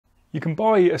You can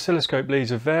buy oscilloscope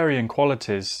leads of varying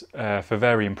qualities for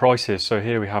varying prices. So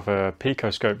here we have a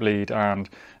PicoScope lead and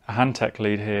a Handtech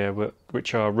lead here,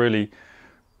 which are really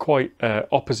quite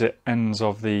opposite ends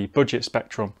of the budget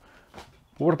spectrum.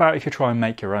 But what about if you try and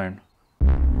make your own?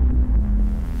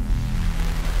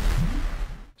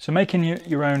 So making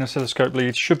your own oscilloscope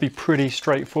leads should be pretty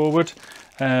straightforward.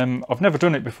 I've never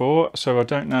done it before, so I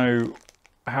don't know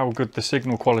how good the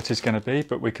signal quality is going to be,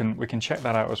 but we can check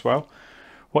that out as well.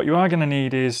 What you are going to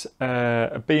need is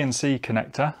a BNC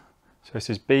connector. So this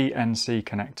is BNC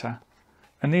connector.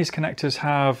 And these connectors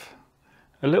have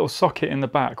a little socket in the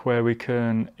back where we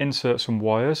can insert some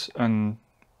wires and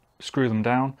screw them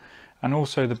down. And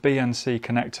also the BNC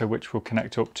connector, which will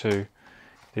connect up to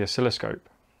the oscilloscope.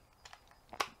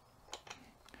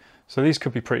 So these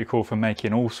could be pretty cool for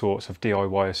making all sorts of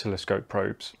DIY oscilloscope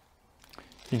probes.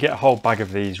 You get a whole bag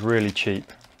of these really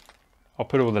cheap. I'll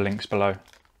put all the links below.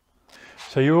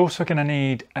 So you're also going to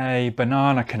need a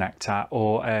banana connector,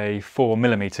 or a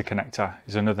 4mm connector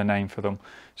is another name for them.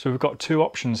 So we've got two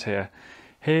options here.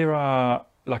 Here are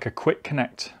like a quick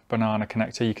connect banana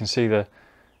connector. You can see the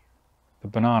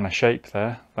banana shape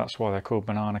there. That's why they're called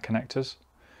banana connectors.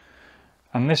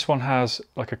 And this one has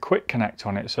like a quick connect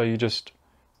on it. So you just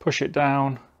push it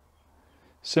down,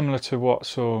 similar to what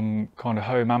some kind of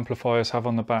home amplifiers have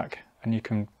on the back, and you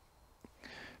can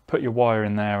put your wire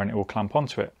in there and it will clamp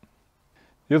onto it.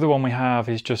 The other one we have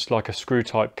is just like a screw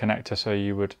type connector, so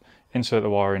you would insert the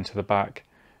wire into the back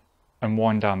and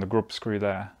wind down the grub screw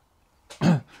there.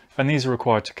 And these are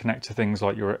required to connect to things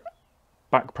like your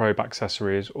back probe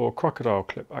accessories or crocodile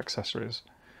clip accessories,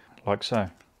 like so.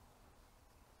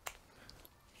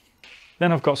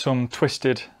 Then I've got some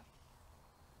twisted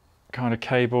kind of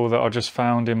cable that I just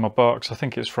found in my box. I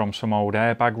think it's from some old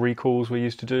airbag recalls we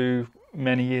used to do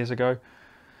many years ago.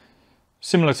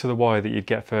 Similar to the wire that you'd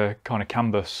get for kind of CAN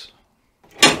bus.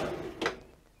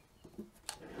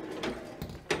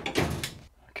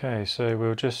 Okay, so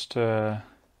we'll just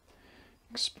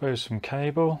expose some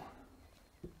cable.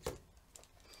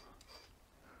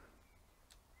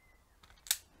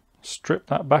 Strip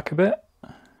that back a bit.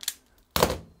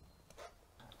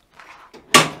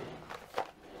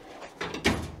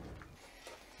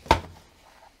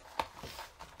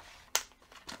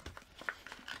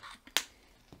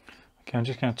 Okay, I'm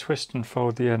just going to twist and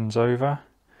fold the ends over.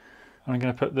 And I'm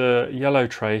going to put the yellow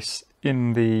trace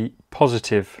in the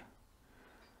positive,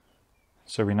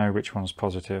 so we know which one's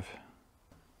positive.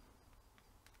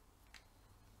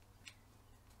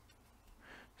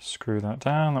 Screw that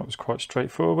down, that was quite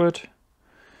straightforward.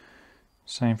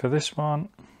 Same for this one.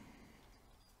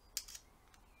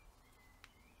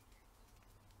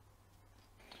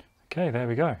 Okay, there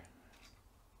we go.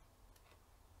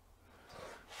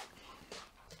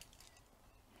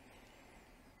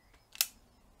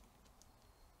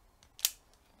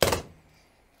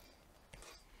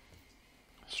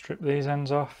 Strip these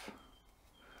ends off.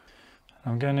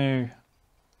 I'm going to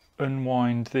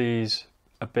unwind these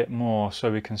a bit more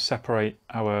so we can separate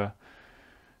our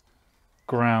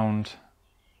ground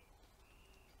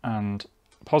and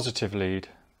positive lead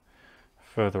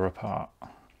further apart.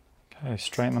 Okay,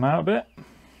 straighten them out a bit.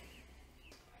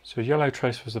 So yellow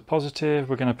trace was the positive.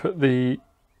 We're going to put the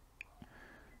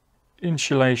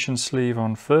insulation sleeve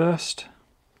on first.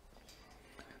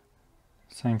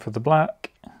 Same for the black.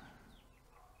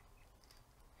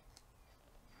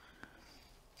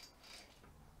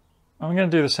 I'm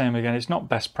going to do the same again. It's not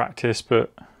best practice,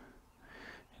 but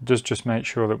it does just make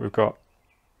sure that we've got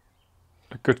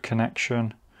a good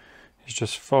connection. Is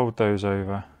just fold those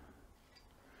over.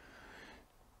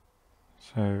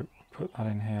 So put that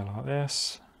in here like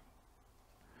this.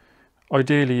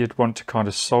 Ideally you'd want to kind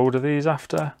of solder these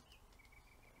after.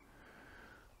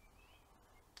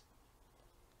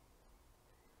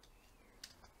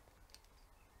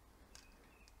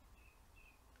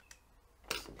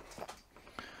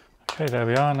 Okay, there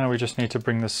we are. Now we just need to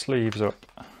bring the sleeves up.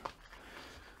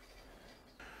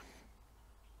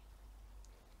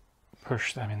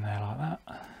 Push them in there like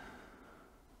that.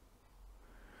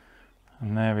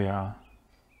 And there we are.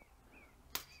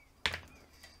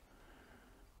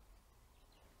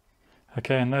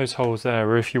 Okay, and those holes there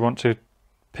are if you want to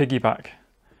piggyback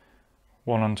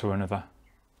one onto another.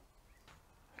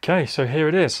 Okay, so here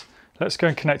it is. Let's go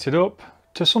and connect it up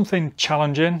to something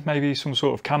challenging, maybe some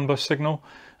sort of CAN bus signal,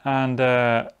 and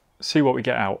see what we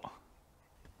get out.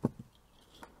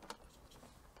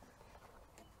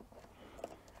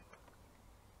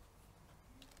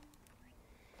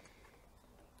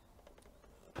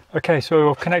 Okay, so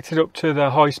I've connected up to the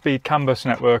high-speed CAN bus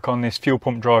network on this fuel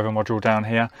pump driver module down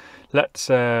here. Let's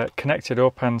connect it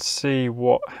up and see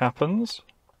what happens.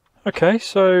 Okay,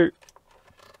 so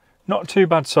not too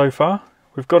bad so far.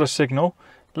 We've got a signal.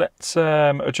 Let's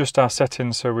adjust our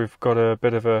settings so we've got a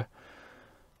bit of a,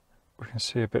 we can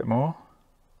see a bit more.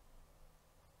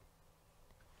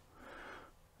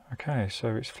 Okay,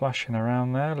 so it's flashing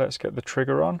around there. Let's get the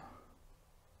trigger on.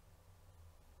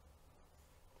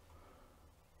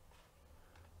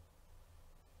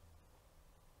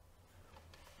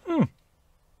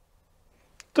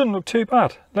 Doesn't look too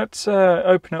bad. Let's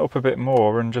open it up a bit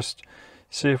more and just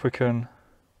see if we can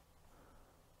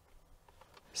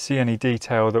see any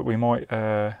detail that we might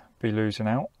be losing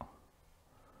out.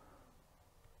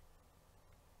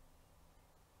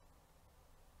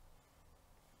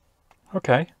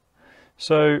 Okay,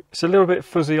 so it's a little bit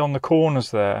fuzzy on the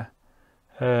corners there.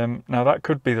 Now that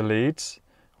could be the leads.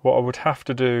 What I would have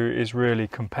to do is really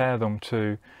compare them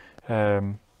to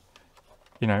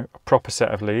you know, a proper set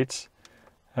of leads.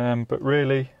 But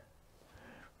really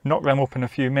knock them up in a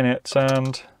few minutes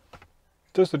and it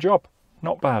does the job.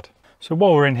 Not bad. So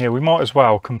while we're in here, we might as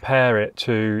well compare it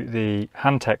to the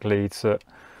Handtech leads that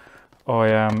I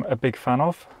am a big fan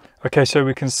of. Okay, so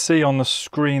we can see on the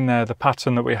screen there the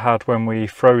pattern that we had when we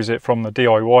froze it from the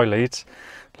DIY leads.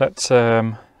 Let's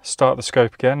start the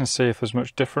scope again and see if there's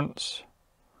much difference.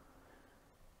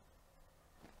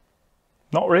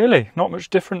 Not really, not much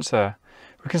difference there.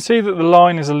 We can see that the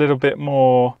line is a little bit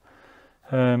more,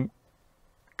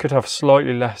 could have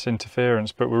slightly less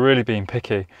interference, but we're really being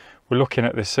picky. We're looking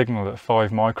at this signal at 5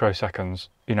 microseconds.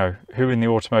 You know, who in the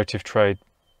automotive trade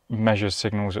measures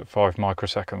signals at 5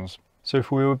 microseconds? So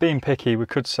if we were being picky, we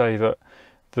could say that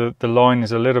the line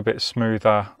is a little bit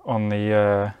smoother on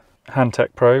the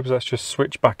Handtech probes. Let's just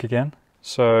switch back again.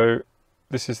 So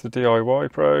this is the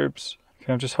DIY probes.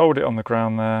 Okay, I'll just hold it on the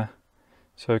ground there.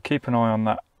 So keep an eye on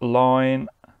that line.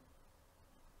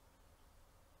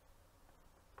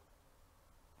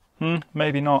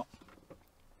 Maybe not.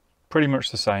 Pretty much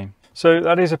the same. So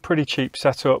that is a pretty cheap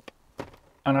setup,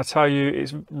 and I tell you,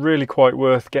 it's really quite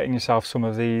worth getting yourself some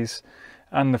of these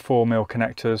and the 4mm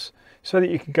connectors so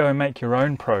that you can go and make your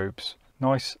own probes.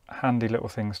 Nice handy little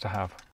things to have.